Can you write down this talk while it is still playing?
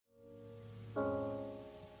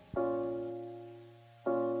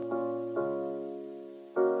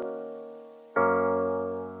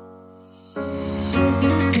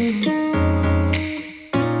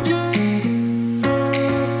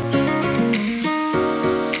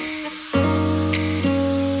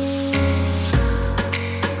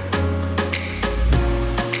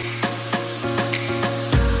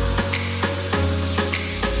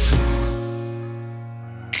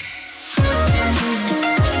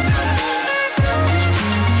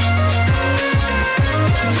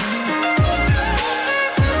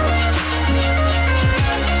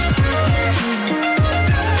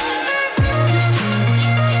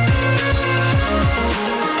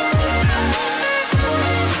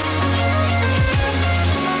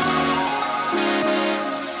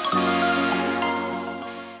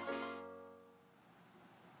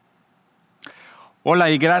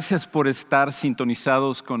Hola y gracias por estar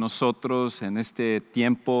sintonizados con nosotros en este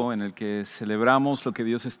tiempo en el que celebramos lo que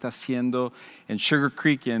Dios está haciendo en Sugar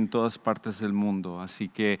Creek y en todas partes del mundo. Así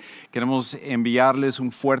que queremos enviarles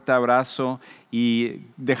un fuerte abrazo y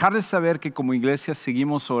dejarles saber que como iglesia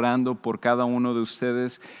seguimos orando por cada uno de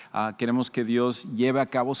ustedes. Queremos que Dios lleve a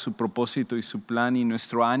cabo su propósito y su plan, y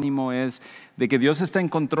nuestro ánimo es de que Dios está en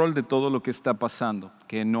control de todo lo que está pasando,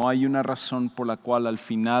 que no hay una razón por la cual al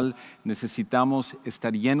final necesitamos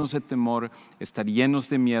estar llenos de temor, estar llenos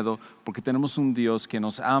de miedo, porque tenemos un Dios que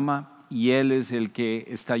nos ama y Él es el que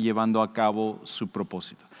está llevando a cabo su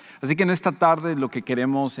propósito. Así que en esta tarde lo que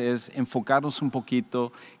queremos es enfocarnos un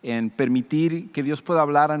poquito en permitir que Dios pueda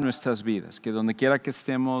hablar a nuestras vidas, que donde quiera que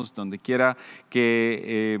estemos, donde quiera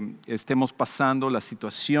que estemos pasando, la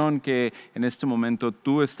situación que en este momento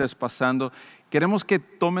tú estés pasando, queremos que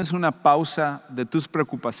tomes una pausa de tus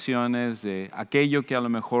preocupaciones, de aquello que a lo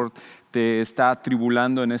mejor te está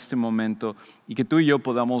atribulando en este momento, y que tú y yo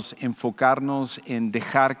podamos enfocarnos en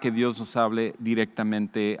dejar que Dios nos hable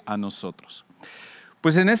directamente a nosotros.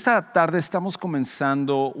 Pues en esta tarde estamos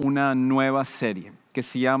comenzando una nueva serie que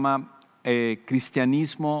se llama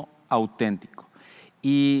Cristianismo Auténtico.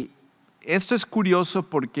 Y esto es curioso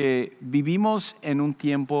porque vivimos en un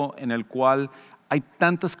tiempo en el cual hay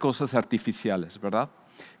tantas cosas artificiales, ¿verdad?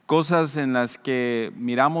 Cosas en las que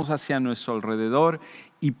miramos hacia nuestro alrededor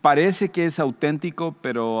y parece que es auténtico,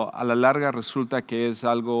 pero a la larga resulta que es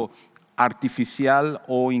algo artificial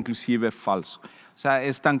o inclusive falso. O sea,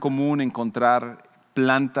 es tan común encontrar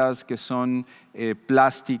plantas que son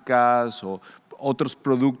plásticas o otros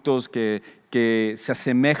productos que se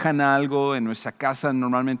asemejan a algo. En nuestra casa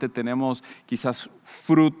normalmente tenemos quizás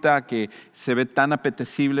fruta que se ve tan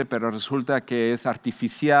apetecible, pero resulta que es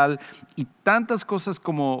artificial, y tantas cosas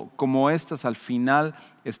como estas al final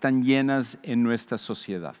están llenas en nuestra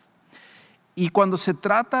sociedad. Y cuando se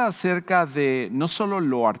trata acerca de no solo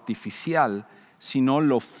lo artificial, sino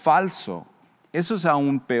lo falso, eso es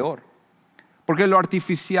aún peor. Porque lo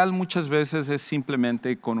artificial muchas veces es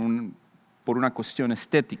simplemente por una cuestión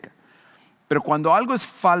estética. Pero cuando algo es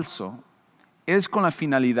falso, es con la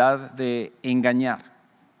finalidad de engañar.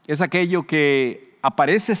 Es aquello que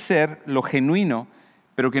aparece ser lo genuino,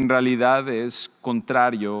 pero que en realidad es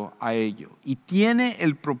contrario a ello. Y tiene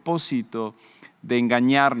el propósito de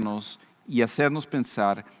engañarnos y hacernos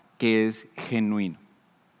pensar que es genuino.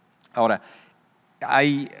 Ahora,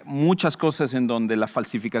 hay muchas cosas en donde la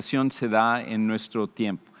falsificación se da en nuestro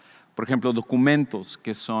tiempo. Por ejemplo, documentos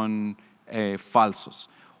que son falsos.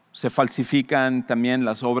 Se falsifican también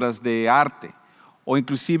las obras de arte o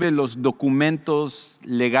inclusive los documentos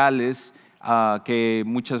legales que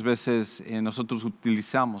muchas veces nosotros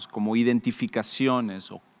utilizamos como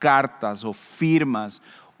identificaciones o cartas o firmas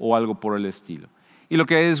o algo por el estilo. Y lo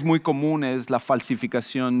que es muy común es la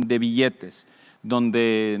falsificación de billetes,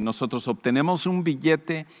 donde nosotros obtenemos un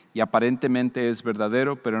billete y aparentemente es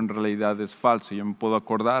verdadero, pero en realidad es falso. Yo me puedo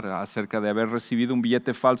acordar acerca de haber recibido un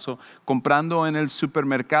billete falso comprando en el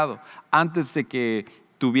supermercado, antes de que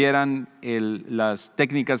tuvieran las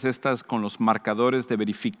técnicas estas con los marcadores de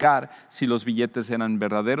verificar si los billetes eran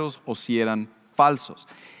verdaderos o si eran falsos.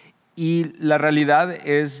 Y la realidad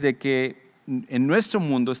es de que en nuestro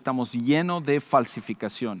mundo estamos llenos de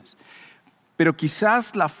falsificaciones. Pero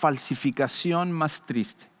quizás la falsificación más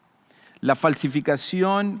triste, la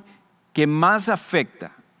falsificación que más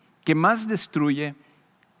afecta, que más destruye,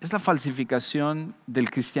 es la falsificación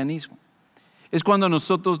del cristianismo. Es cuando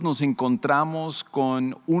nosotros nos encontramos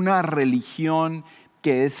con una religión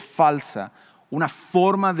que es falsa, una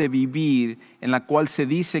forma de vivir en la cual se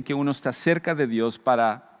dice que uno está cerca de Dios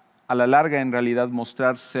para, a la larga, en realidad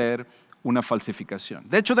mostrar ser una falsificación.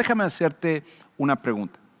 De hecho, déjame hacerte una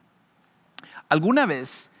pregunta. ¿Alguna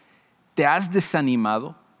vez te has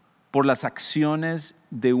desanimado por las acciones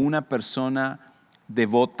de una persona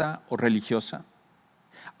devota o religiosa?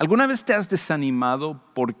 ¿Alguna vez te has desanimado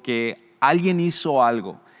porque alguien hizo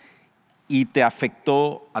algo y te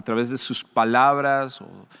afectó a través de sus palabras o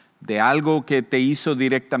de algo que te hizo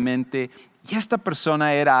directamente? Y esta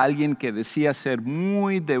persona era alguien que decía ser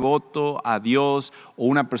muy devoto a Dios o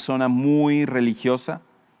una persona muy religiosa.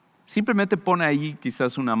 Simplemente pone ahí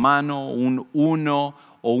quizás una mano, un uno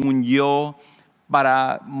o un yo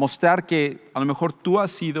para mostrar que a lo mejor tú has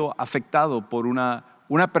sido afectado por una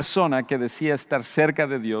persona que decía estar cerca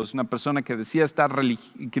de Dios, una persona que decía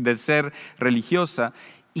de ser religiosa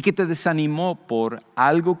y que te desanimó por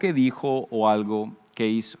algo que dijo o algo que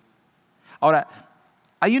hizo. Ahora,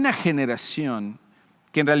 hay una generación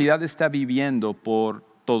que en realidad está viviendo por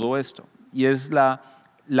todo esto, y es la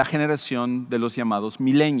generación de los llamados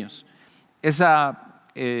milenios. Esa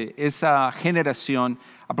esa generación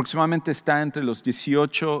aproximadamente está entre los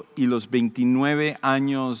 18 y los 29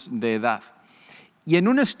 años de edad. Y en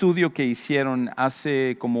un estudio que hicieron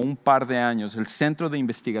hace como un par de años, el Centro de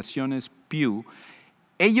Investigaciones Pew,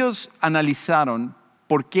 ellos analizaron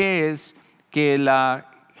por qué es que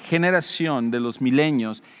la generación de los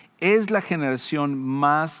milenios es la generación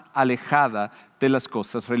más alejada de las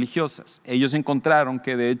cosas religiosas. Ellos encontraron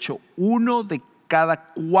que de hecho 1 de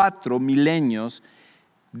cada 4 milenios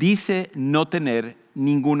dice no tener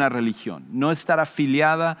ninguna religión, no estar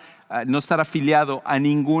afiliado a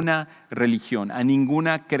ninguna religión, a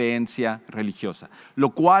ninguna creencia religiosa,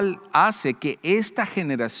 lo cual hace que esta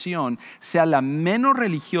generación sea la menos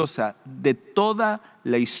religiosa de toda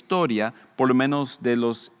la historia, por lo menos de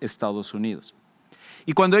los Estados Unidos.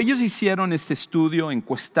 Y cuando ellos hicieron este estudio,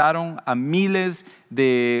 encuestaron a miles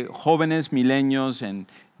de jóvenes milenios en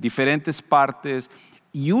diferentes partes,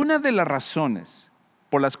 y una de las razones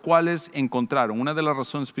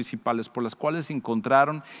principales por las cuales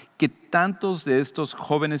encontraron que tantos de estos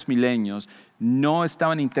jóvenes milenios no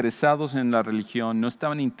estaban interesados en la religión, no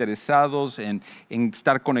estaban interesados en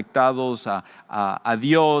estar conectados a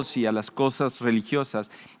Dios y a las cosas religiosas,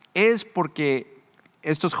 es porque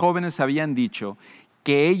estos jóvenes habían dicho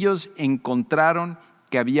que ellos encontraron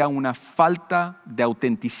que había una falta de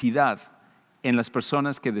autenticidad en las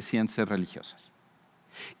personas que decían ser religiosas.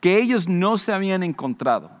 Que ellos no se habían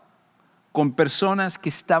encontrado con personas que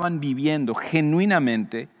estaban viviendo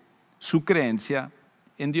genuinamente su creencia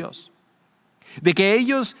en Dios. De que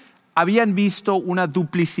ellos habían visto una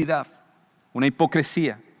duplicidad, una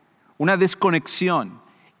hipocresía, una desconexión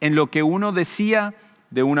en lo que uno decía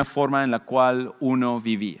de una forma en la cual uno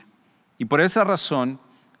vivía. Y por esa razón,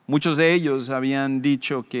 muchos de ellos habían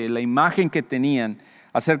dicho que la imagen que tenían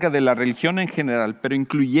acerca de la religión en general, pero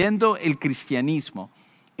incluyendo el cristianismo,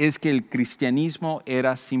 es que el cristianismo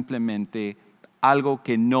era simplemente algo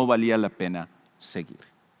que no valía la pena seguir.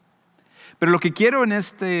 Pero lo que quiero en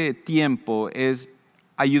este tiempo es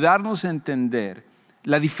ayudarnos a entender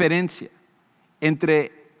la diferencia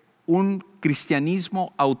entre un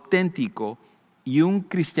cristianismo auténtico y un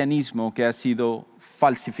cristianismo que ha sido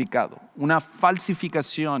falsificado, una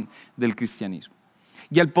falsificación del cristianismo.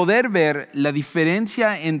 Y al poder ver la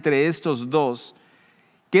diferencia entre estos dos,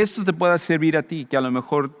 que esto te pueda servir a ti, que a lo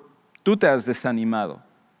mejor tú te has desanimado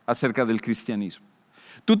acerca del cristianismo.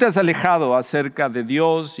 Tú te has alejado acerca de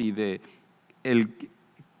Dios y de el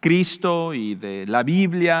Cristo y de la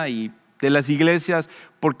Biblia y de las iglesias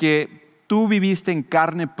porque tú viviste en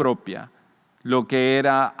carne propia lo que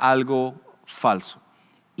era algo falso.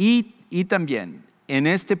 Y también en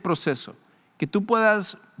este proceso que tú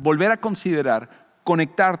puedas volver a considerar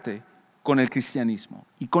conectarte con el cristianismo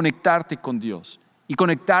y conectarte con Dios y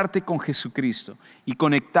conectarte con Jesucristo y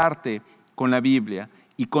conectarte con la Biblia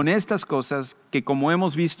y con estas cosas que, como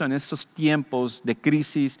hemos visto en estos tiempos de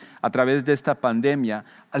crisis a través de esta pandemia,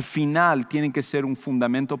 al final tienen que ser un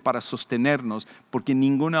fundamento para sostenernos porque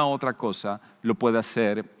ninguna otra cosa lo puede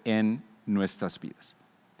hacer en nuestras vidas.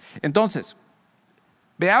 Entonces,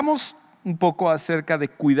 veamos un poco acerca de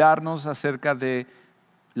cuidarnos acerca de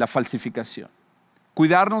la falsificación.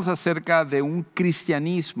 Cuidarnos acerca de un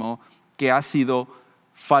cristianismo que ha sido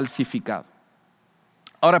falsificado.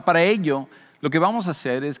 Ahora, para ello, lo que vamos a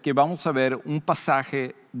hacer es que vamos a ver un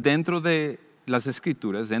pasaje dentro de las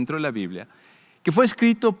Escrituras, dentro de la Biblia, que fue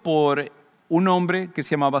escrito por un hombre que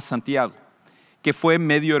se llamaba Santiago, que fue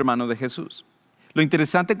medio hermano de Jesús. Lo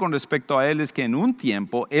interesante con respecto a él es que en un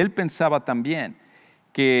tiempo él pensaba también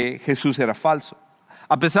que Jesús era falso.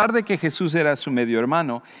 A pesar de que Jesús era su medio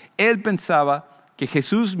hermano, él pensaba que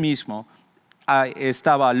Jesús mismo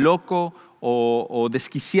estaba loco o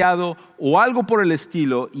desquiciado o algo por el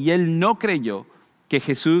estilo, y él no creyó que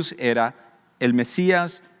Jesús era el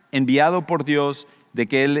Mesías enviado por Dios, de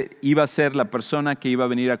que él iba a ser la persona que iba a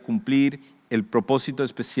venir a cumplir el propósito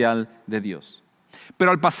especial de Dios.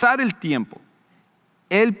 Pero al pasar el tiempo,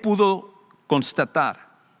 él pudo constatar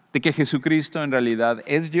de que Jesucristo en realidad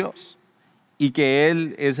es Dios y que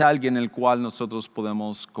Él es alguien en el cual nosotros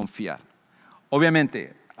podemos confiar.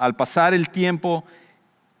 Obviamente, al pasar el tiempo,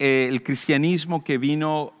 el cristianismo que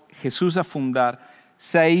vino Jesús a fundar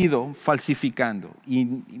se ha ido falsificando. Y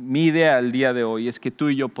mi idea el día de hoy es que tú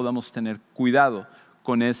y yo podamos tener cuidado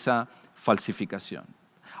con esa falsificación.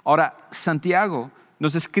 Ahora, Santiago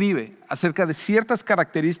nos escribe acerca de ciertas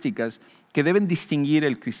características que deben distinguir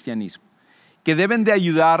el cristianismo, que deben de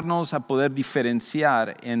ayudarnos a poder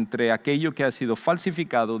diferenciar entre aquello que ha sido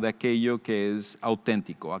falsificado de aquello que es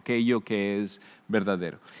auténtico, aquello que es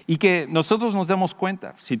verdadero. Y que nosotros nos demos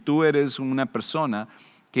cuenta, si tú eres una persona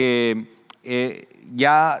que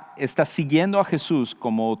ya estás siguiendo a Jesús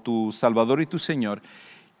como tu Salvador y tu Señor,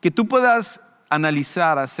 que tú puedas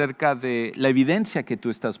analizar acerca de la evidencia que tú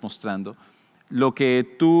estás mostrando, lo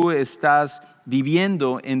que tú estás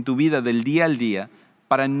viviendo en tu vida del día al día,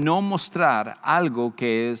 para no mostrar algo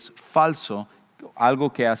que es falso,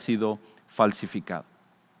 algo que ha sido falsificado.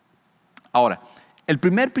 Ahora, el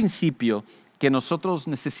primer principio que nosotros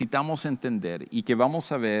necesitamos entender y que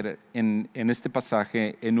vamos a ver en este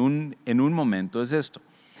pasaje en un momento es esto,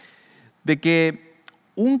 de que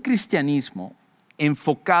un cristianismo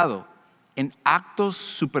enfocado en actos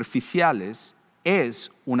superficiales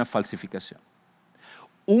es una falsificación.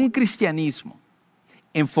 Un cristianismo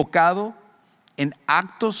enfocado en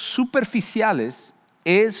actos superficiales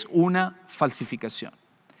es una falsificación.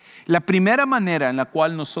 La primera manera en la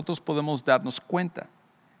cual nosotros podemos darnos cuenta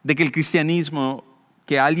de que el cristianismo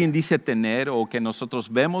que alguien dice tener o que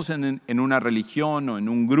nosotros vemos en una religión o en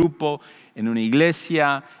un grupo, en una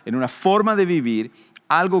iglesia, en una forma de vivir,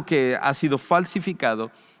 algo que ha sido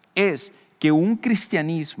falsificado, es que un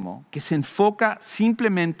cristianismo que se enfoca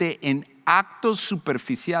simplemente en actos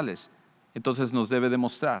superficiales, entonces nos debe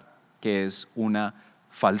demostrar que es una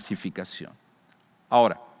falsificación.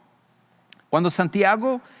 Ahora, cuando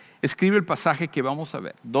Santiago escribe el pasaje que vamos a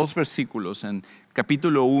ver, 2 versículos en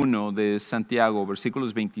capítulo 1 de Santiago,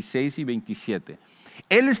 versículos 26 y 27,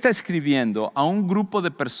 él está escribiendo a un grupo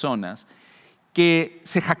de personas que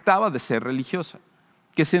se jactaba de ser religiosa,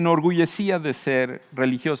 que se enorgullecía de ser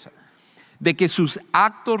religiosa, de que sus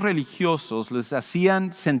actos religiosos les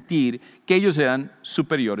hacían sentir que ellos eran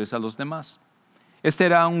superiores a los demás. Este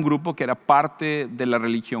era un grupo que era parte de la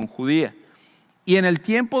religión judía. Y en el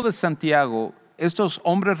tiempo de Santiago, estos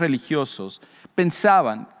hombres religiosos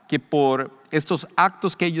pensaban que por estos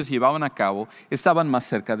actos que ellos llevaban a cabo, estaban más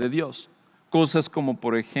cerca de Dios. Cosas como,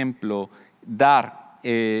 por ejemplo, dar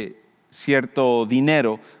cierto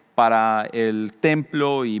dinero para el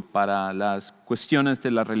templo y para las cuestiones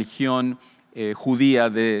de la religión judía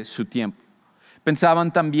de su tiempo.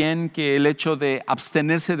 Pensaban también que el hecho de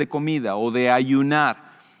abstenerse de comida o de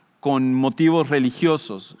ayunar con motivos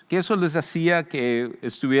religiosos, que eso les hacía que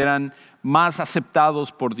estuvieran más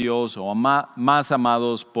aceptados por Dios o más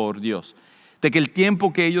amados por Dios. De que el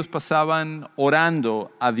tiempo que ellos pasaban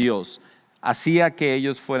orando a Dios hacía que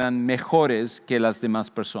ellos fueran mejores que las demás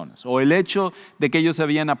personas. O el hecho de que ellos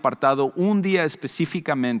habían apartado un día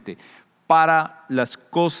específicamente para las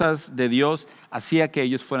cosas de Dios hacía que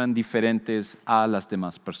ellos fueran diferentes a las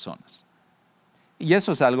demás personas. Y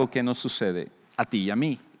eso es algo que nos sucede a ti y a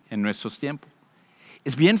mí en nuestros tiempos.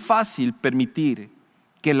 Es bien fácil permitir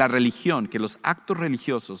que la religión, que los actos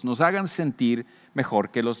religiosos nos hagan sentir mejor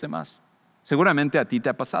que los demás. Seguramente a ti te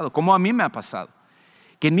ha pasado, como a mí me ha pasado.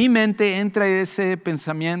 Que en mi mente entra ese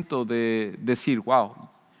pensamiento de decir, wow,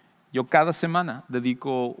 yo cada semana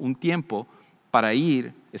dedico un tiempo para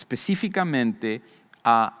ir específicamente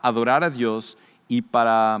a adorar a Dios y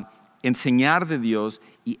para enseñar de Dios,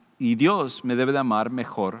 y Dios me debe de amar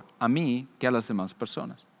mejor a mí que a las demás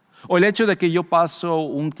personas. O el hecho de que yo paso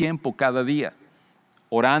un tiempo cada día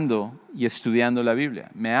orando y estudiando la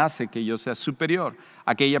Biblia me hace que yo sea superior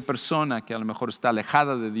a aquella persona que a lo mejor está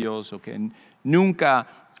alejada de Dios o que nunca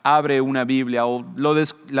abre una Biblia o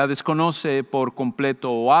la desconoce por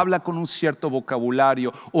completo o habla con un cierto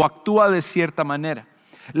vocabulario o actúa de cierta manera.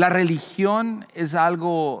 La religión es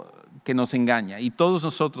algo que nos engaña y todos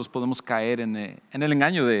nosotros podemos caer en el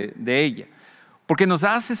engaño de ella, porque nos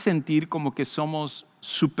hace sentir como que somos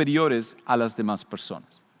superiores a las demás personas.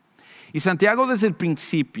 Y Santiago desde el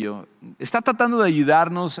principio está tratando de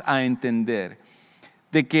ayudarnos a entender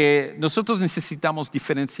de que nosotros necesitamos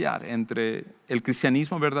diferenciar entre el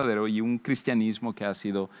cristianismo verdadero y un cristianismo que ha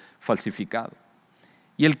sido falsificado.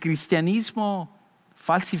 Y el cristianismo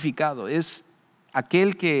falsificado es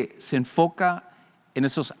aquel que se enfoca en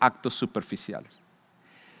esos actos superficiales.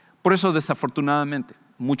 Por eso, desafortunadamente,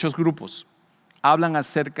 muchos grupos hablan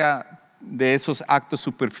acerca de esos actos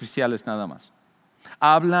superficiales nada más.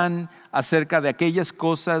 Hablan acerca de aquellas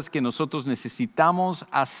cosas que nosotros necesitamos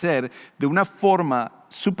hacer de una forma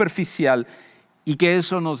superficial y que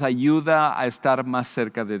eso nos ayuda a estar más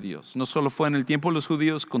cerca de Dios. No solo fue en el tiempo de los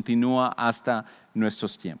judíos, continúa hasta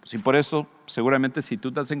nuestros tiempos. Y por eso, seguramente si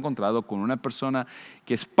tú te has encontrado con una persona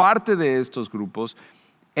que es parte de estos grupos,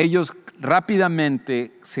 ellos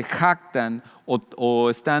rápidamente se jactan o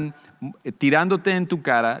están tirándote en tu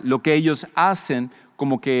cara lo que ellos hacen,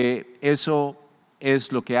 como que eso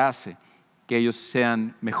es lo que hace que ellos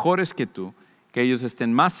sean mejores que tú, que ellos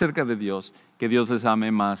estén más cerca de Dios, que Dios les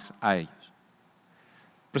ame más a ellos.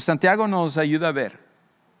 Pero Santiago nos ayuda a ver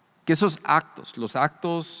que esos actos, los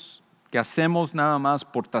actos que hacemos nada más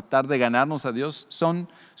por tratar de ganarnos a Dios son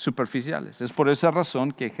superficiales. Es por esa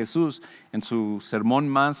razón que Jesús, en su sermón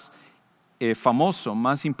más famoso,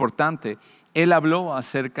 más importante, Él habló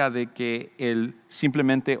acerca de que el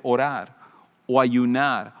simplemente orar o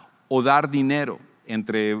ayunar o dar dinero,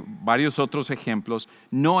 entre varios otros ejemplos,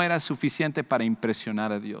 no era suficiente para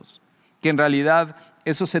impresionar a Dios. Que en realidad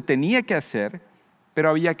eso se tenía que hacer, pero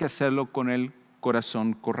había que hacerlo con el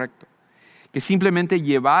corazón correcto. Que simplemente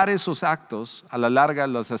llevar esos actos a la larga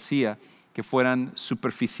los hacía que fueran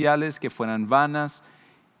superficiales, que fueran vanas,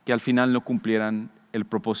 que al final no cumplieran el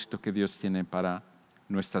propósito que Dios tiene para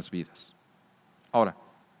nuestras vidas. Ahora,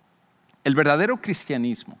 el verdadero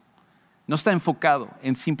cristianismo no está enfocado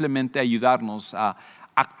en simplemente ayudarnos a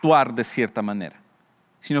actuar de cierta manera,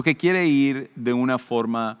 sino que quiere ir de una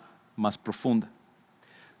forma más profunda.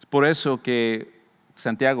 Es por eso que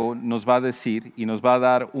Santiago nos va a decir y nos va a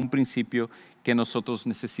dar un principio que nosotros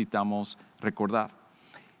necesitamos recordar.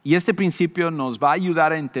 Y este principio nos va a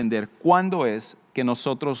ayudar a entender cuándo es que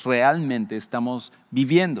nosotros realmente estamos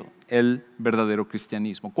viviendo el verdadero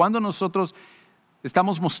cristianismo. Cuando nosotros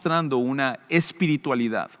estamos mostrando una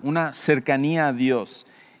espiritualidad, una cercanía a Dios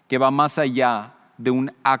que va más allá de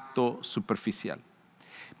un acto superficial.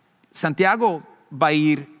 Santiago va a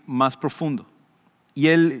ir más profundo y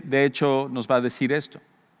él de hecho nos va a decir esto,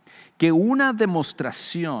 que una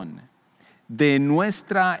demostración de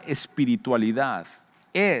nuestra espiritualidad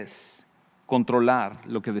es controlar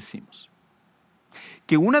lo que decimos.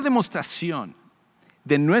 Que una demostración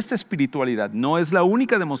de nuestra espiritualidad no es la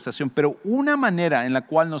única demostración, pero una manera en la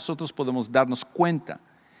cual nosotros podemos darnos cuenta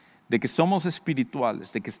de que somos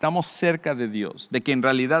espirituales, de que estamos cerca de Dios, de que en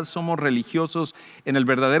realidad somos religiosos en el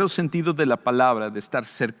verdadero sentido de la palabra, de estar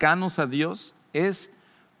cercanos a Dios, es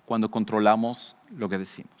cuando controlamos lo que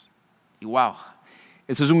decimos. Y wow,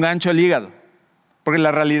 eso es un gancho al hígado, porque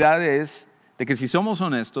la realidad es de que si somos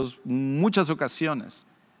honestos, en muchas ocasiones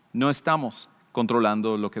no estamos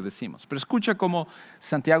controlando lo que decimos. Pero escucha cómo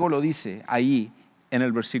Santiago lo dice ahí en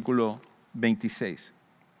el versículo 26.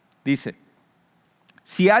 Dice,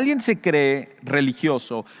 si alguien se cree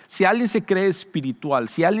religioso, si alguien se cree espiritual,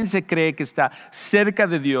 si alguien se cree que está cerca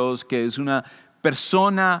de Dios, que es una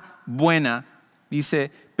persona buena,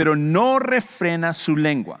 dice, pero no refrena su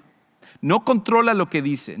lengua, no controla lo que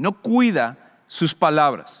dice, no cuida sus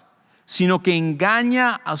palabras, sino que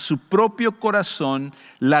engaña a su propio corazón,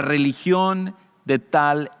 la religión de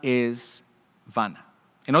tal es vana.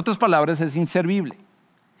 En otras palabras, es inservible.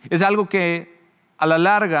 Es algo que a la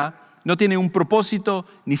larga no tiene un propósito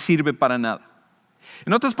ni sirve para nada.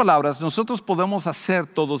 En otras palabras, nosotros podemos hacer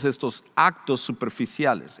todos estos actos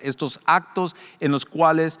superficiales, estos actos en los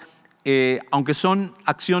cuales, aunque son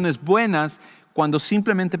acciones buenas, cuando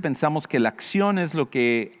simplemente pensamos que la acción es lo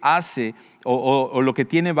que hace o lo que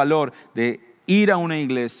tiene valor de ir a una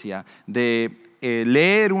iglesia, de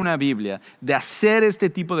leer una Biblia, de hacer este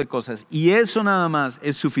tipo de cosas, y eso nada más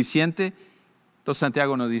es suficiente, entonces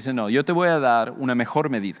Santiago nos dice, no, yo te voy a dar una mejor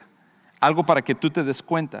medida, algo para que tú te des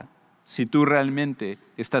cuenta si tú realmente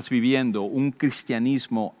estás viviendo un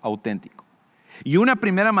cristianismo auténtico. Y una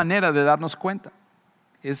primera manera de darnos cuenta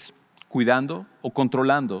es cuidando o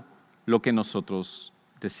controlando lo que nosotros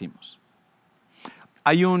decimos.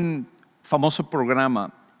 Hay un famoso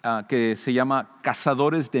programa que se llama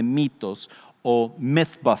Cazadores de Mitos o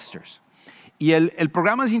Mythbusters. Y el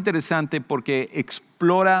programa es interesante porque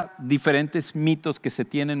explora diferentes mitos que se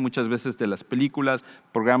tienen muchas veces de las películas,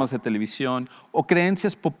 programas de televisión o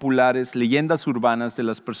creencias populares, leyendas urbanas de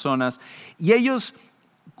las personas. Y ellos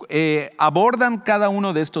abordan cada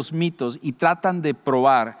uno de estos mitos y tratan de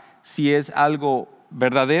probar si es algo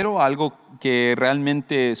verdadero, algo que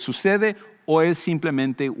realmente sucede o es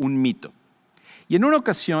simplemente un mito. Y en una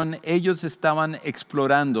ocasión ellos estaban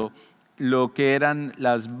explorando lo que eran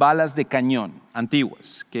las balas de cañón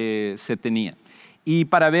antiguas que se tenían y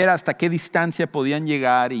para ver hasta qué distancia podían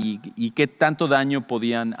llegar y qué tanto daño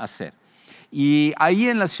podían hacer. Y ahí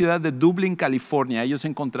en la ciudad de Dublín, California, ellos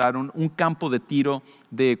encontraron un campo de tiro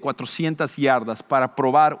de 400 yardas para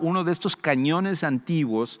probar uno de estos cañones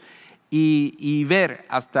antiguos y ver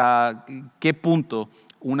hasta qué punto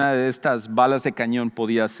una de estas balas de cañón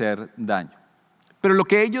podía hacer daño. Pero lo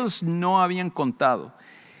que ellos no habían contado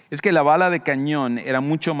es que la bala de cañón era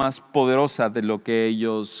mucho más poderosa de lo que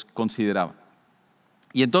ellos consideraban.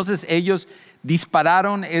 Y entonces ellos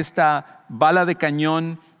dispararon esta bala de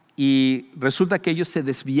cañón y resulta que ellos se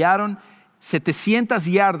desviaron 700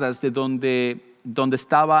 yardas de donde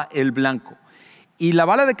estaba el blanco. Y la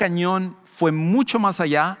bala de cañón fue mucho más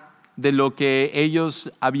allá de lo que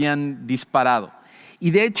ellos habían disparado.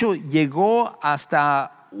 Y de hecho llegó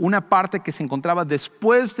hasta una parte que se encontraba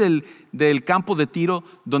después del campo de tiro,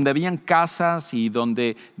 donde habían casas y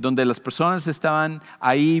donde las personas estaban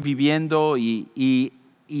ahí viviendo y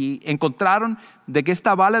encontraron de que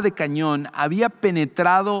esta bala de cañón había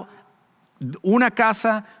penetrado una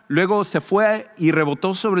casa, luego se fue y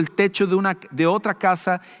rebotó sobre el techo de otra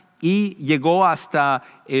casa y llegó hasta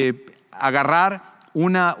agarrar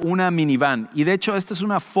una minivan. Y de hecho esta es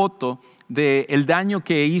una foto del daño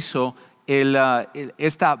que hizo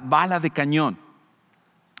esta bala de cañón.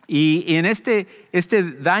 Y en este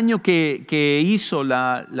daño que hizo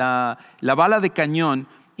la bala de cañón,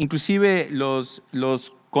 inclusive los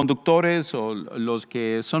conductores o los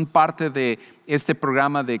que son parte de este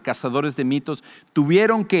programa de Cazadores de Mitos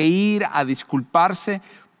tuvieron que ir a disculparse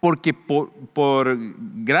porque por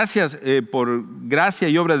gracia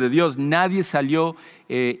y obra de Dios nadie salió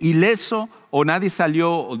ileso o nadie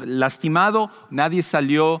salió lastimado, nadie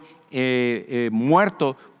salió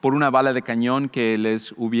muerto por una bala de cañón que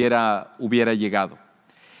les hubiera llegado.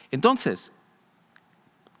 Entonces,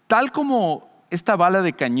 tal como esta bala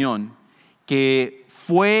de cañón que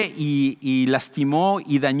fue y lastimó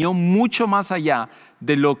y dañó mucho más allá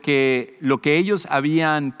de lo que ellos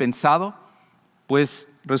habían pensado, pues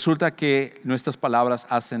resulta que nuestras palabras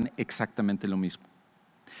hacen exactamente lo mismo.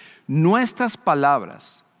 Nuestras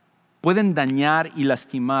palabras pueden dañar y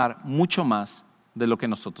lastimar mucho más de lo que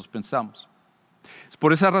nosotros pensamos. Es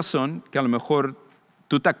por esa razón que a lo mejor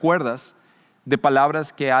tú te acuerdas de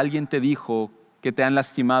palabras que alguien te dijo que te han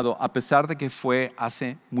lastimado a pesar de que fue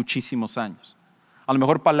hace muchísimos años. A lo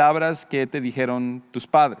mejor palabras que te dijeron tus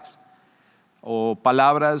padres o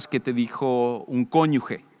palabras que te dijo un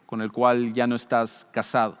cónyuge con el cual ya no estás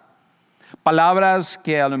casado. Palabras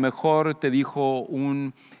que a lo mejor te dijo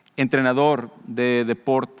un entrenador de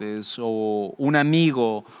deportes o un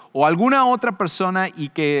amigo o alguna otra persona y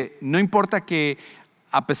que no importa que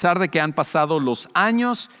a pesar de que han pasado los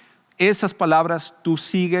años, esas palabras tú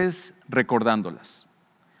sigues recordándolas.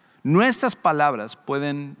 Nuestras palabras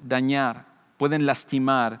pueden dañar, pueden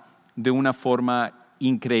lastimar de una forma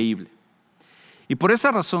increíble. Y por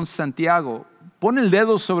esa razón Santiago pone el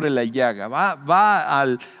dedo sobre la llaga, va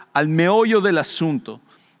al meollo del asunto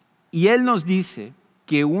y él nos dice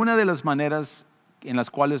que una de las maneras en las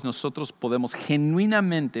cuales nosotros podemos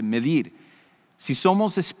genuinamente medir si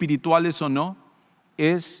somos espirituales o no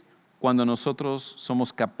es cuando nosotros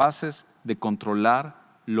somos capaces de controlar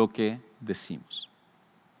lo que decimos.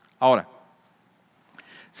 Ahora,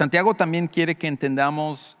 Santiago también quiere que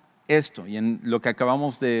entendamos esto y en lo que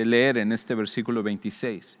acabamos de leer en este versículo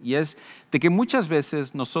 26, y es de que muchas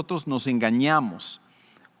veces nosotros nos engañamos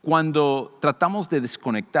cuando tratamos de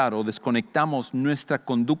desconectar o desconectamos nuestra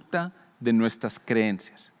conducta de nuestras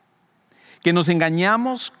creencias. Que nos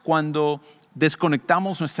engañamos cuando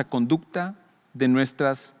desconectamos nuestra conducta de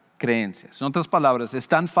nuestras creencias. En otras palabras, es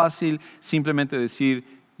tan fácil simplemente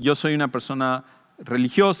decir, yo soy una persona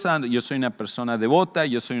religiosa, yo soy una persona devota,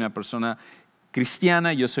 yo soy una persona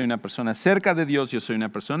cristiana, yo soy una persona cerca de Dios, yo soy una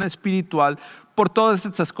persona espiritual, por todas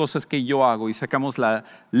estas cosas que yo hago y sacamos la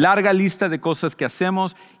larga lista de cosas que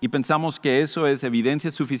hacemos y pensamos que eso es evidencia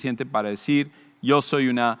suficiente para decir, yo soy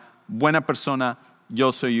una buena persona,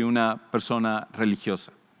 yo soy una persona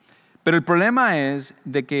religiosa. Pero el problema es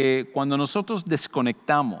de que cuando nosotros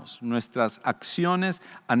desconectamos nuestras acciones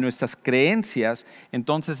a nuestras creencias,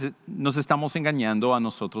 entonces nos estamos engañando a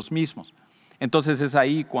nosotros mismos. Entonces es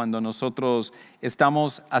ahí cuando nosotros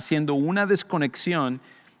estamos haciendo una desconexión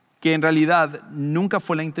que en realidad nunca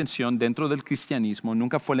fue la intención dentro del cristianismo,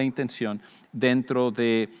 nunca fue la intención dentro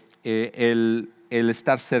de el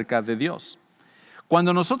estar cerca de Dios.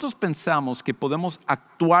 Cuando nosotros pensamos que podemos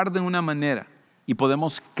actuar de una manera y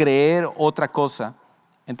podemos creer otra cosa,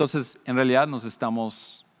 entonces en realidad nos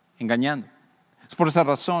estamos engañando. Es por esa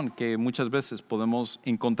razón que muchas veces podemos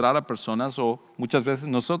encontrar a personas o muchas veces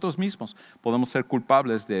nosotros mismos podemos ser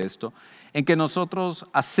culpables de esto, en que nosotros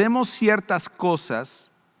hacemos ciertas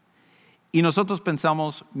cosas y nosotros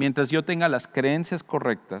pensamos, mientras yo tenga las creencias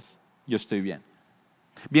correctas, yo estoy bien.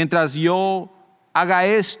 Mientras yo haga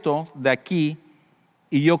esto de aquí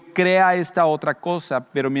y yo crea esta otra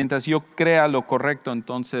cosa, pero mientras yo crea lo correcto,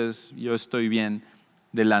 entonces yo estoy bien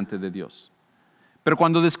delante de Dios. Pero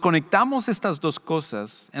cuando desconectamos estas dos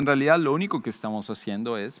cosas, en realidad lo único que estamos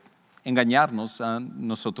haciendo es engañarnos a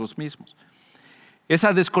nosotros mismos.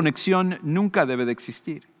 Esa desconexión nunca debe de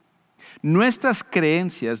existir. Nuestras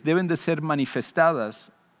creencias deben de ser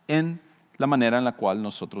manifestadas en la manera en la cual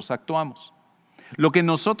nosotros actuamos. Lo que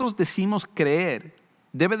nosotros decimos creer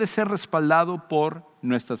debe de ser respaldado por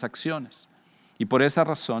nuestras acciones. Y por esa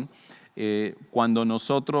razón, cuando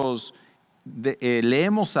nosotros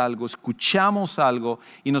leemos algo, escuchamos algo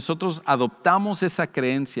y nosotros adoptamos esa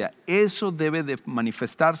creencia, eso debe de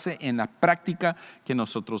manifestarse en la práctica que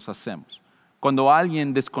nosotros hacemos. Cuando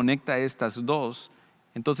alguien desconecta estas dos,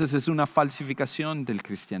 entonces es una falsificación del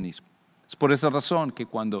cristianismo. Es por esa razón que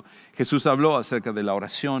cuando Jesús habló acerca de la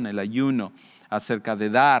oración, el ayuno, acerca de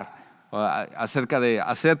dar, acerca de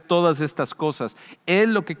hacer todas estas cosas,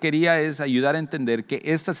 Él lo que quería es ayudar a entender que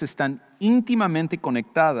estas están íntimamente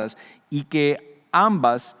conectadas y que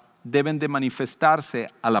ambas deben de manifestarse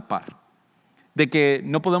a la par. De que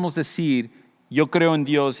no podemos decir, yo creo en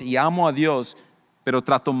Dios y amo a Dios, pero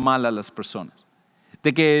trato mal a las personas.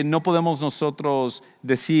 De que no podemos nosotros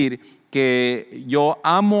decir que yo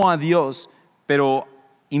amo a Dios, pero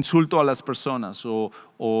insulto a las personas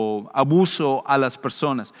o abuso a las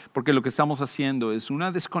personas, porque lo que estamos haciendo es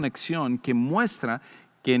una desconexión que muestra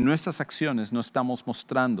que en nuestras acciones no estamos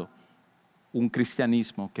mostrando un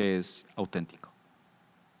cristianismo que es auténtico.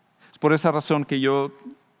 Es por esa razón que yo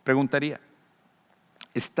preguntaría,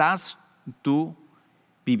 ¿estás tú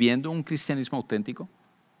viviendo un cristianismo auténtico?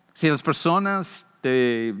 Si las personas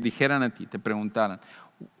te dijeran a ti, te preguntaran,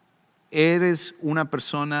 ¿eres una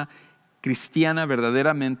persona cristiana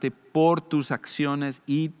verdaderamente por tus acciones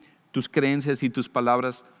y tus creencias y tus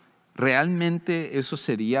palabras? ¿Realmente eso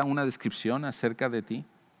sería una descripción acerca de ti?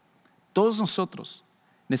 Todos nosotros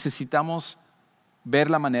necesitamos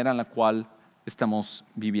ver la manera en la cual estamos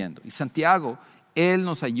viviendo. Y Santiago, él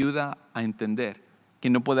nos ayuda a entender que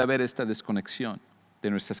no puede haber esta desconexión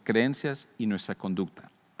de nuestras creencias y nuestra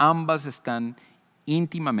conducta. Ambas están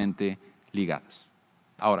íntimamente ligadas.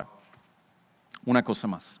 Ahora, una cosa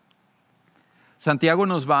más. Santiago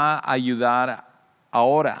nos va a ayudar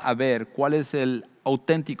ahora a ver cuál es el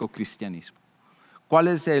auténtico cristianismo. Cuál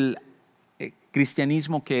es el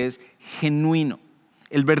cristianismo que es genuino,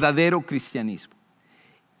 el verdadero cristianismo.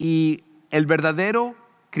 Y el verdadero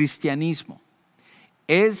cristianismo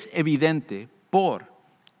es evidente por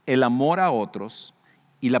el amor a otros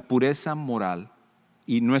y la pureza moral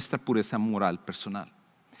y nuestra pureza moral personal.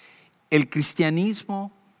 El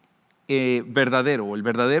cristianismo verdadero, o el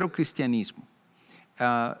verdadero cristianismo,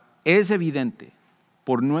 es evidente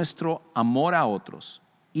por nuestro amor a otros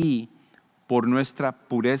y por nuestra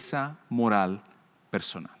pureza moral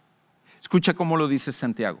personal. Escucha cómo lo dice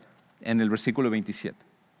Santiago en el versículo 27.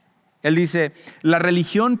 Él dice, la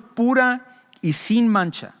religión pura y sin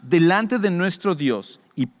mancha delante de nuestro Dios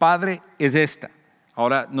y Padre es esta.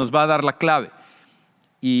 Ahora nos va a dar la clave.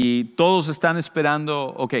 Y todos están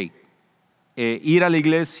esperando, ir a la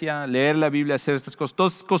iglesia, leer la Biblia, hacer estas cosas.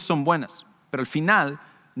 Todas estas cosas son buenas, pero al final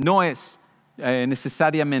no es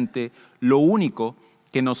necesariamente lo único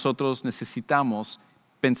que nosotros necesitamos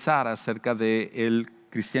pensar acerca del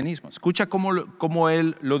cristianismo. Escucha cómo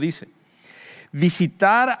él lo dice.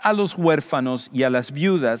 Visitar a los huérfanos y a las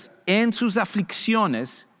viudas en sus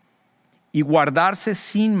aflicciones y guardarse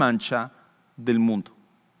sin mancha del mundo.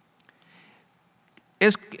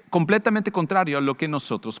 Es completamente contrario a lo que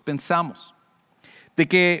nosotros pensamos. De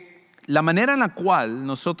que la manera en la cual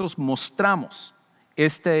nosotros mostramos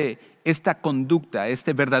esta conducta,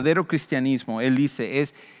 este verdadero cristianismo, él dice,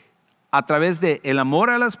 es a través del amor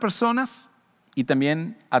a las personas y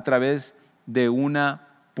también a través de una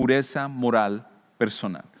pureza moral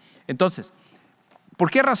personal. Entonces, ¿por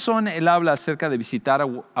qué razón él habla acerca de visitar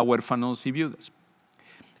a huérfanos y viudas?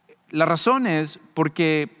 La razón es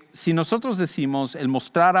porque si nosotros decimos el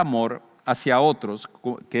mostrar amor hacia otros,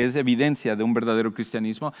 que es evidencia de un verdadero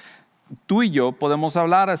cristianismo, tú y yo podemos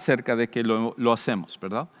hablar acerca de que lo hacemos,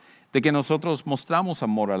 ¿verdad? De que nosotros mostramos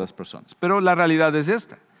amor a las personas. Pero la realidad es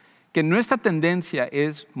esta, que nuestra tendencia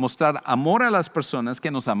es mostrar amor a las personas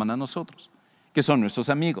que nos aman a nosotros, que son nuestros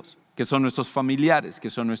amigos, que son nuestros familiares, que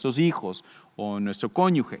son nuestros hijos o nuestro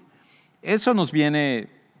cónyuge. Eso nos viene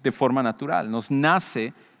de forma natural, nos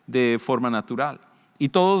nace de forma natural y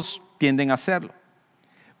todos tienden a hacerlo.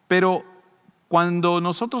 Pero cuando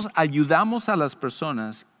nosotros ayudamos a las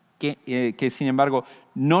personas que sin embargo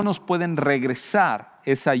no nos pueden regresar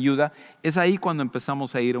esa ayuda, es ahí cuando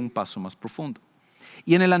empezamos a ir a un paso más profundo.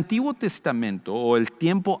 Y en el Antiguo Testamento o el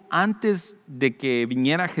tiempo antes de que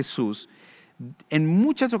viniera Jesús, en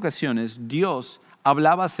muchas ocasiones Dios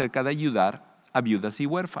hablaba acerca de ayudar a viudas y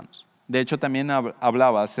huérfanos. De hecho, también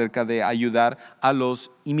hablaba acerca de ayudar a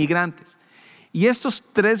los inmigrantes. Y estos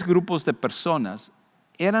tres grupos de personas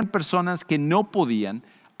eran personas que no podían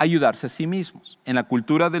ayudarse a sí mismos. En la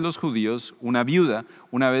cultura de los judíos, una viuda,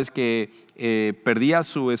 una vez que perdía a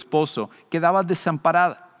su esposo, quedaba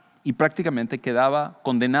desamparada y prácticamente quedaba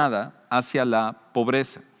condenada hacia la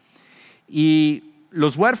pobreza. Y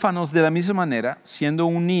los huérfanos, de la misma manera, siendo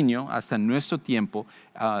un niño hasta nuestro tiempo,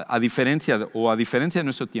 a diferencia de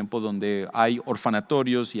nuestro tiempo, donde hay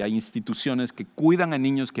orfanatorios y hay instituciones que cuidan a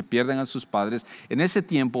niños que pierden a sus padres, en ese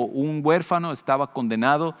tiempo un huérfano estaba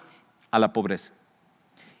condenado a la pobreza.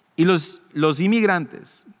 Y los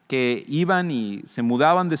inmigrantes que iban y se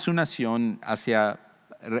mudaban de su nación hacia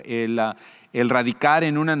el radicar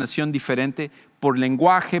en una nación diferente, por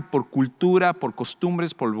lenguaje, por cultura, por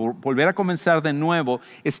costumbres, por volver a comenzar de nuevo,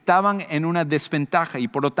 estaban en una desventaja y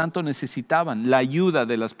por lo tanto necesitaban la ayuda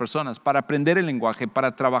de las personas para aprender el lenguaje,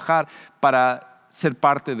 para trabajar, para ser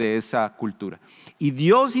parte de esa cultura. Y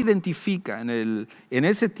Dios identifica en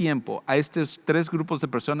ese tiempo a estos tres grupos de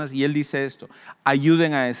personas y Él dice esto: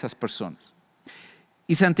 ayuden a esas personas.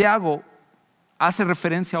 Y Santiago hace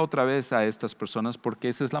referencia otra vez a estas personas porque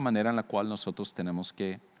esa es la manera en la cual nosotros tenemos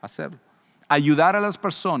que hacerlo. Ayudar a las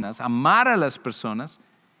personas, amar a las personas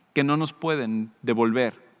que no nos pueden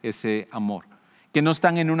devolver ese amor, que no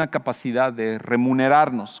están en una capacidad de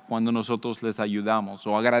remunerarnos cuando nosotros les ayudamos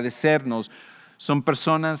o agradecernos. Son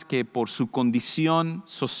personas que por su condición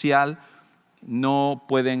social no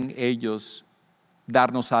pueden ellos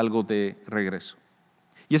darnos algo de regreso.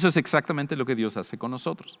 Y eso es exactamente lo que Dios hace con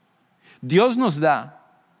nosotros. Dios nos da,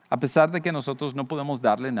 a pesar de que nosotros no podemos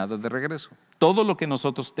darle nada de regreso. Todo lo que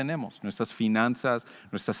nosotros tenemos, nuestras finanzas,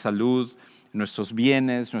 nuestra salud, nuestros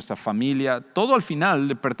bienes, nuestra familia, todo al final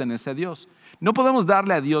le pertenece a Dios. No podemos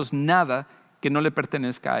darle a Dios nada que no le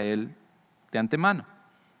pertenezca a Él de antemano.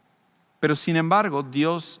 Pero sin embargo,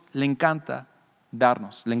 Dios le encanta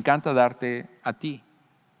darnos, le encanta darte a ti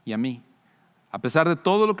y a mí. A pesar de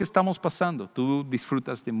todo lo que estamos pasando, tú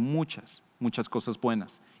disfrutas de muchas cosas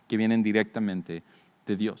buenas que vienen directamente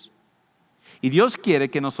de Dios. Y Dios quiere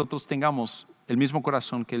que nosotros tengamos el mismo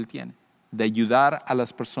corazón que Él tiene, de ayudar a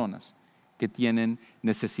las personas que tienen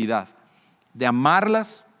necesidad, de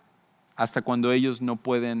amarlas hasta cuando ellos no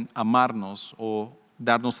pueden amarnos o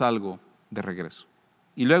darnos algo de regreso.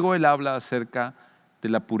 Y luego Él habla acerca de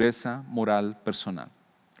la pureza moral personal.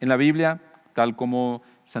 En la Biblia, tal como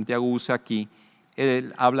Santiago usa aquí,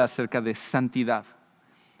 Él habla acerca de santidad.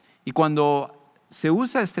 Y cuando se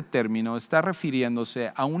usa este término, está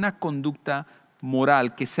refiriéndose a una conducta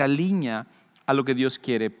moral que se alinea a lo que Dios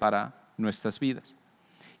quiere para nuestras vidas.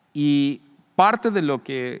 Y parte de lo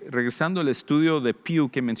que, regresando al estudio de Pew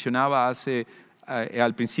que mencionaba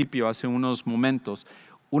al principio, hace unos momentos,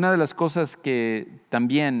 una de las cosas que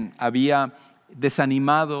también había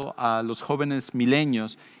desanimado a los jóvenes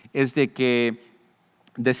milenios es de que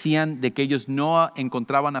decían de que ellos no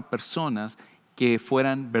encontraban a personas que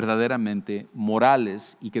fueran verdaderamente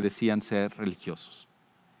morales y que decían ser religiosos.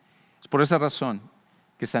 Es por esa razón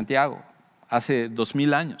que Santiago, hace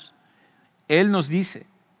 2000 años, él nos dice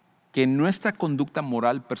que nuestra conducta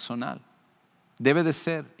moral personal debe de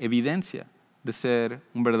ser evidencia de ser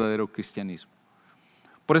un verdadero cristianismo.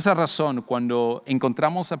 Por esa razón, cuando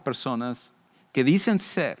encontramos a personas que dicen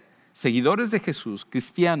ser seguidores de Jesús,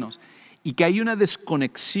 cristianos, y que hay una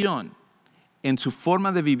desconexión en su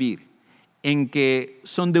forma de vivir, en que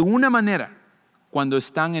son de una manera cuando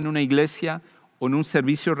están en una iglesia o en un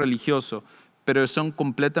servicio religioso, pero son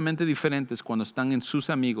completamente diferentes cuando están en sus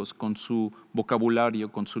amigos, con su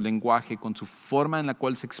vocabulario, con su lenguaje, con su forma en la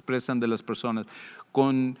cual se expresan de las personas,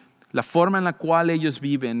 con la forma en la cual ellos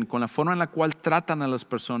viven, con la forma en la cual tratan a las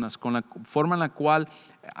personas, con la forma en la cual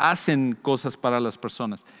hacen cosas para las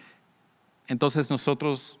personas. Entonces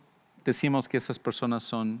nosotros decimos que esas personas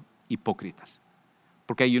son hipócritas,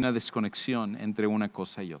 porque hay una desconexión entre una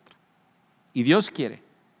cosa y otra. Y Dios quiere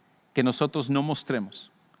que nosotros no mostremos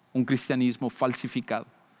un cristianismo falsificado,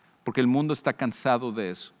 porque el mundo está cansado de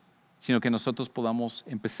eso, sino que nosotros podamos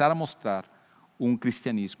empezar a mostrar un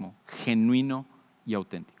cristianismo genuino y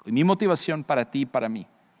auténtico. Y mi motivación para ti y para mí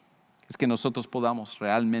es que nosotros podamos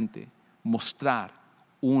realmente mostrar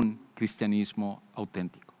un cristianismo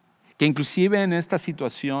auténtico. Que inclusive en esta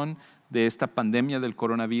situación de esta pandemia del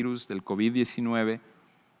coronavirus, del COVID-19,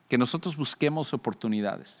 que nosotros busquemos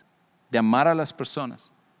oportunidades de amar a las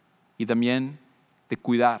personas y también de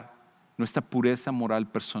cuidar nuestra pureza moral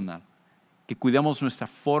personal, que cuidemos nuestra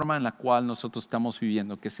forma en la cual nosotros estamos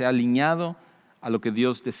viviendo, que sea alineado a lo que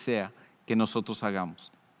Dios desea que nosotros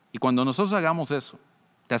hagamos. Y cuando nosotros hagamos eso,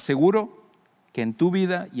 te aseguro que en tu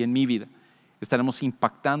vida y en mi vida estaremos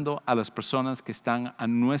impactando a las personas que están a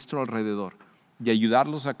nuestro alrededor y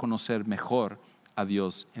ayudarlos a conocer mejor a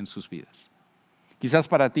Dios en sus vidas. Quizás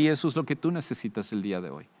para ti eso es lo que tú necesitas el día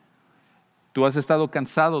de hoy. Tú has estado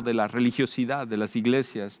cansado de la religiosidad, de las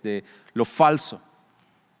iglesias, de lo falso.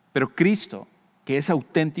 Pero Cristo, que es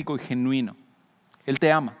auténtico y genuino, Él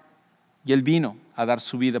te ama y Él vino a dar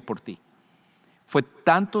su vida por ti. Fue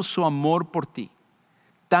tanto su amor por ti,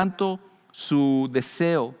 tanto su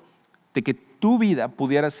deseo de que tu vida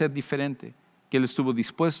pudiera ser diferente, que Él estuvo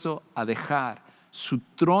dispuesto a dejar su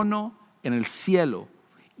trono en el cielo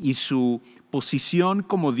y su posición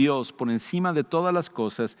como Dios por encima de todas las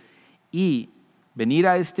cosas y venir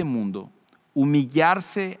a este mundo,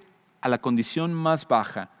 humillarse a la condición más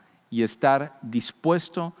baja y estar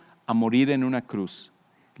dispuesto a morir en una cruz,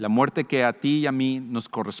 la muerte que a ti y a mí nos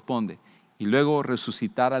corresponde, y luego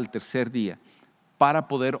resucitar al tercer día para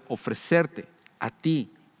poder ofrecerte a ti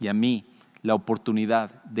y a mí la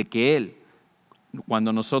oportunidad de que Él,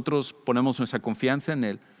 cuando nosotros ponemos nuestra confianza en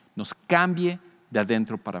Él, nos cambie de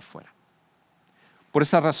adentro para afuera. Por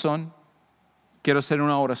esa razón, quiero hacer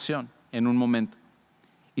una oración en un momento.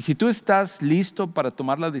 Y si tú estás listo para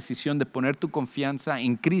tomar la decisión de poner tu confianza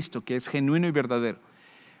en Cristo, que es genuino y verdadero,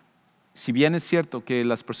 si bien es cierto que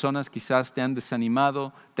las personas quizás te han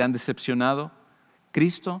desanimado, te han decepcionado,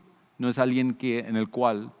 Cristo no es alguien en el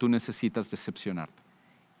cual tú necesitas decepcionarte.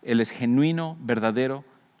 Él es genuino, verdadero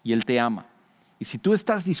y Él te ama. Y si tú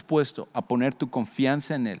estás dispuesto a poner tu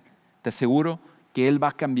confianza en Él, te aseguro que Él va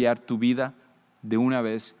a cambiar tu vida de una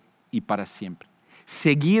vez y para siempre.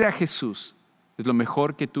 Seguir a Jesús es lo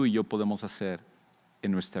mejor que tú y yo podemos hacer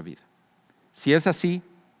en nuestra vida. Si es así,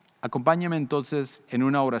 acompáñame entonces en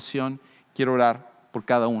una oración. Quiero orar por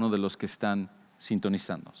cada uno de los que están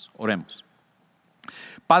sintonizándonos. Oremos.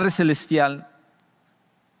 Padre Celestial,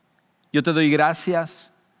 yo te doy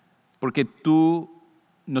gracias porque tú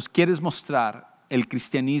nos quieres mostrar el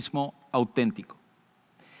cristianismo auténtico.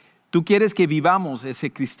 Tú quieres que vivamos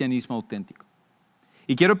ese cristianismo auténtico.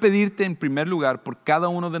 Y quiero pedirte en primer lugar por cada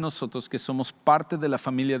uno de nosotros que somos parte de la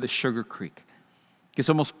familia de Sugar Creek, que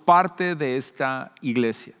somos parte de esta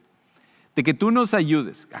iglesia, de que tú nos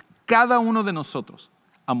ayudes a cada uno de nosotros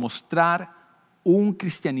a mostrar un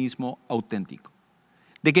cristianismo auténtico.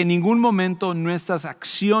 De que en ningún momento nuestras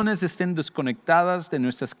acciones estén desconectadas de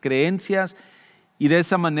nuestras creencias y de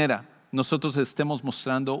esa manera nosotros estemos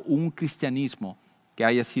mostrando un cristianismo que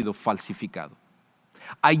haya sido falsificado.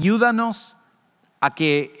 Ayúdanos a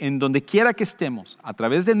que en donde quiera que estemos, a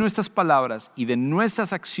través de nuestras palabras y de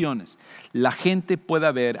nuestras acciones, la gente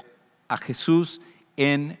pueda ver a Jesús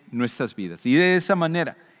en nuestras vidas y de esa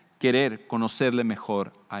manera querer conocerle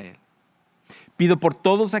mejor a Él. Pido por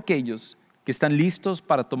todos aquellos que están listos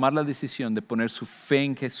para tomar la decisión de poner su fe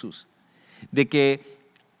en Jesús, de que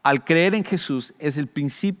al creer en Jesús es el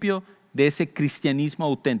principio de ese cristianismo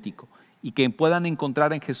auténtico y que puedan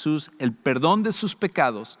encontrar en Jesús el perdón de sus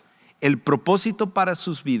pecados, el propósito para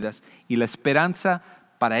sus vidas y la esperanza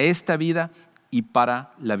para esta vida y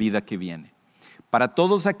para la vida que viene. Para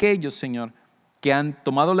todos aquellos, Señor, que han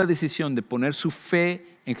tomado la decisión de poner su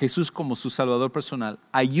fe en Jesús como su Salvador personal,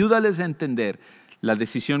 ayúdales a entender la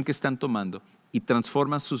decisión que están tomando y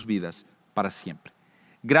transforman sus vidas para siempre.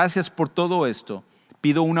 Gracias por todo esto.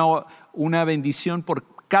 Pido una bendición por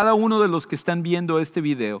cada uno de los que están viendo este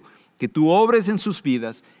video, que tú obres en sus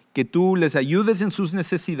vidas, que tú les ayudes en sus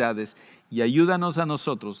necesidades y ayúdanos a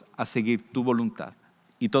nosotros a seguir tu voluntad.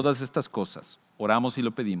 Y todas estas cosas oramos y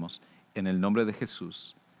lo pedimos en el nombre de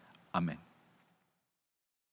Jesús. Amén.